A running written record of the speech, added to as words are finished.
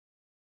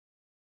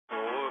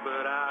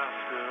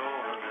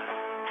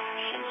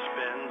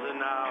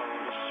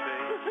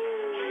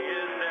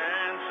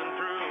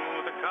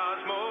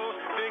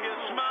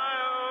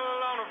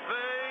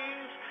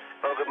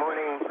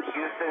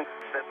Distance.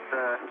 That's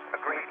a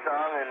great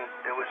song, and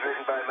it was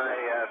written by my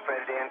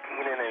friend Dan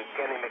Keenan and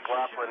Kenny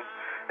McLaughlin.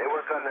 They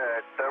work on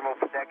the thermal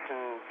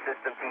protection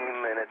system team,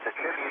 and it's a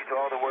tribute to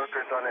all the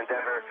workers on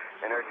Endeavour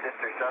and our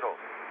sister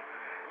shuttles.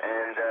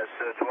 And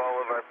so to all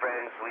of our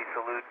friends, we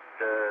salute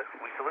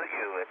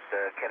you at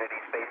Kennedy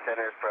Space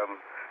Center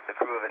from the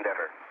crew of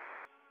Endeavour.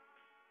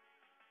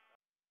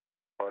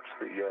 Watch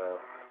the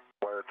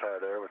wire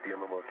tie there with the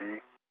MMOD.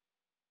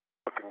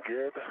 Looking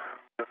good,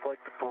 just like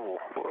the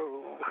pool.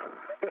 Whoa.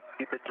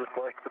 Keep it just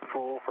like the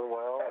pool for a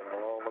while, and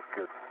it'll all look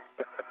good.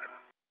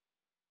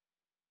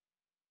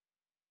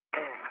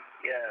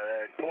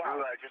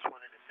 Drew, I just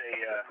wanted to say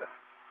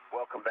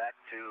welcome back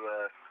to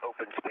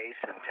Open Space,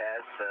 and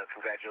Taz,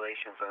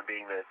 congratulations on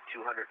being the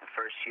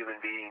 201st human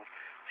being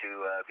to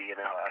be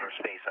in outer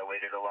space. I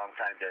waited a long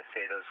time to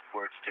say those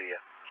words to you.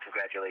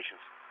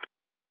 Congratulations.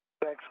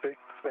 Thanks,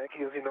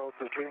 Spanky. As you know, it's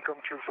a dream come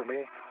true for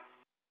me.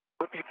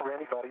 Would be for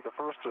anybody, the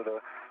first or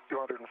the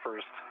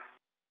 201st.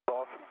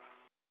 Awesome.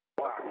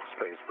 Welcome to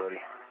space, buddy.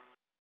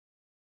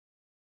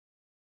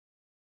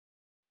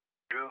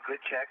 Drew,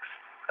 good checks.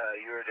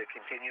 You are to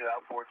continue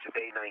outboard to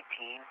Bay 19,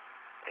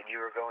 and you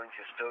are going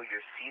to stow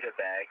your SETA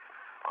bag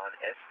on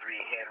S3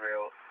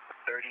 handrail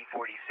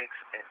 3046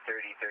 and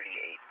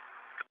 3038.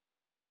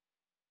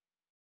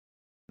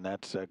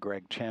 That's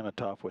Greg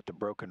Chamitoff with the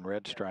broken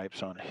red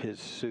stripes on his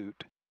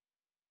suit,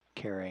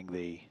 carrying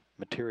the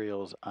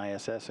materials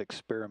ISS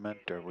experiment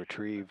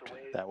retrieved.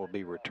 That will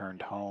be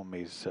returned home.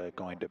 He's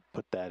going to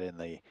put that in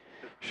the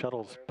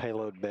shuttle's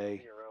payload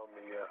bay.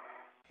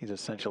 He's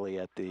essentially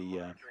at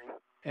the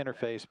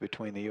interface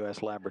between the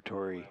U.S.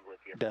 laboratory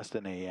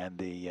Destiny and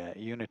the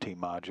Unity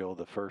module,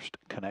 the first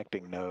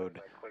connecting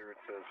node.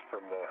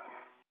 From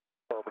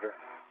the orbiter.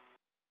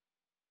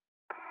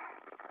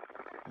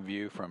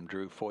 View from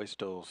Drew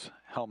Feustel's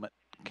helmet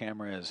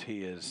camera as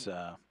he is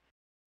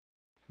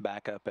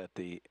back up at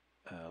the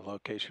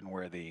location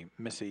where the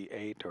Missy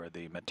 8 or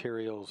the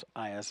materials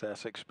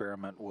ISS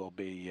experiment will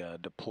be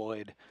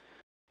deployed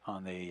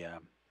on the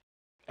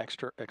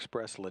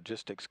Express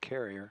Logistics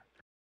carrier.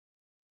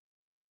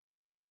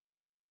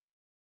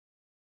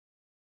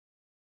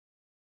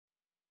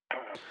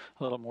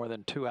 A little more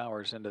than 2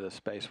 hours into the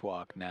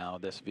spacewalk now.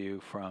 This view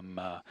from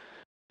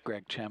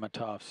Greg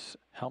Chamitoff's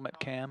helmet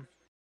cam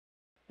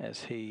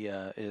as he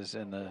is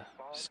in the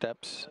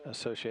steps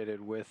associated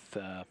with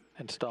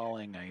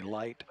installing a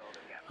light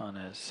on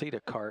a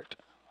SETA cart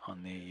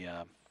on the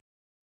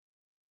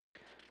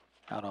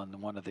out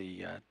on one of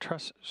the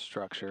truss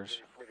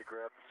structures. Want me to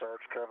grab the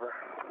Sarge cover?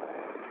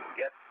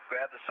 Yep,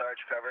 grab the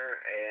Sarge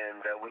cover, and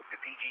with the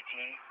PGT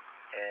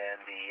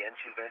and the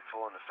N2 vent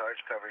tool on the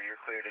Sarge cover,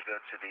 you're clear to go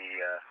to the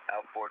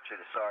outboard to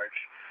the Sarge.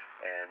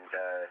 And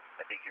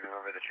I think you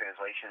remember the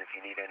translation. If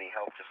you need any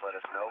help, just let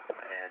us know,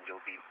 and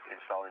you'll be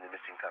installing the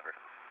missing cover.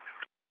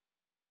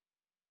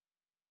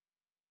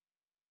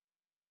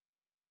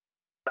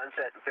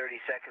 Sunset in 30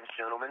 seconds,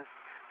 gentlemen.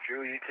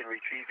 Drew, you can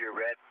retrieve your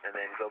red and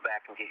then go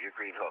back and get your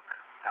green hook.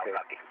 How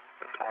copy?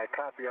 I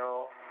copy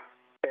all.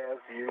 As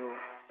you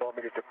want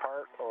me to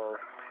depart, or?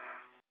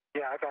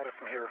 Yeah, I got it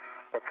from here.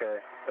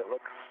 Okay. It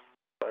looks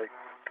like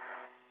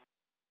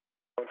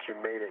once you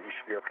made it, you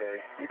should be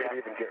okay. You can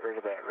even get rid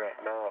of that red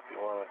now if you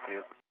wanted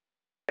to.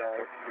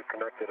 Yeah, you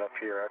connect it up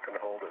here. I can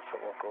hold it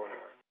so it won't go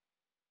anywhere.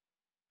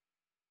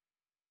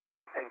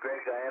 And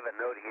Greg, I have a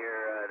note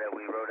here that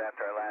we wrote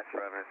after our last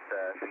run is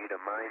for you to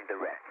mind the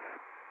rets.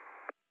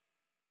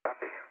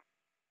 Copy.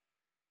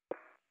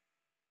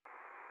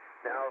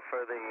 Now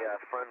for the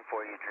fun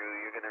for you, Drew,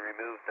 you're going to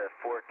remove the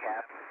 4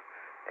 caps,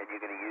 and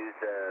you're going to use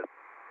the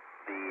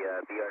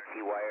BRT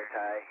wire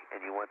tie,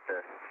 and you want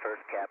the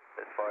first cap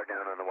as far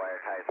down on the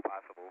wire tie as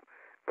possible.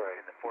 Right.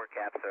 And the 4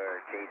 caps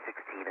are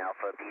J16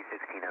 alpha,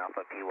 B16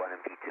 alpha, P1,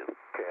 and P2.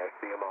 Okay, I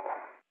see them all.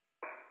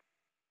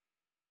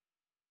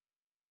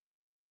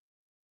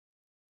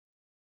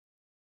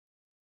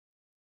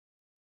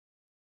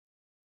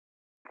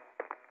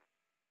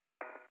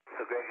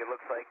 So, Greg, it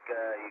looks like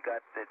you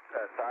got it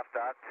soft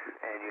docked,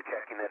 and you're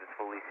checking that it's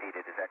fully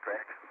seated. Is that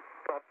correct?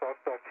 Soft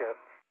docked, yes.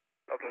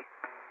 Okay.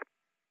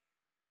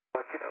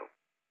 Let you know.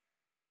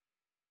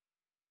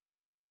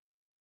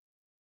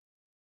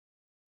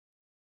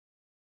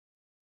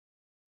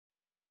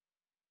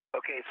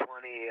 Okay,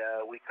 Swanee,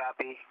 we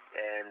copy,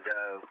 and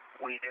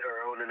we did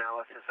our own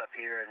analysis up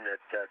here, and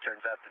it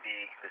turns out to be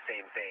the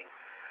same thing.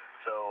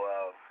 So,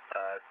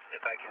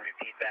 if I can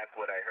repeat back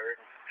what I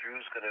heard,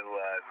 Drew's going to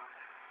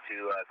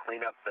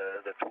clean up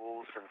the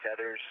tools and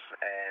tethers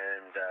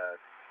and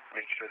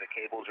make sure the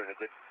cables are in a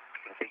good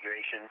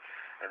configuration,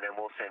 and then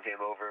we'll send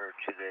him over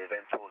to the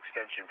vent tool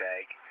extension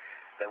bag.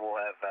 Then we'll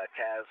have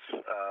Taz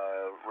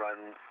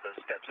run the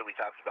steps that we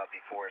talked about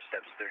before,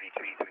 steps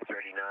 33 through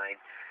 39.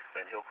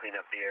 Then he'll clean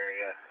up the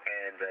area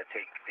and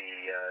take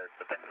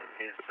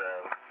his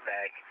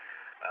bag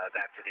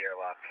back to the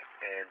airlock.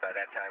 And by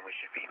that time, we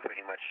should be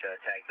pretty much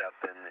tagged up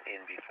and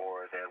in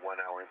before the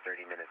 1 hour and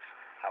 30 minutes.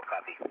 How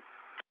copy?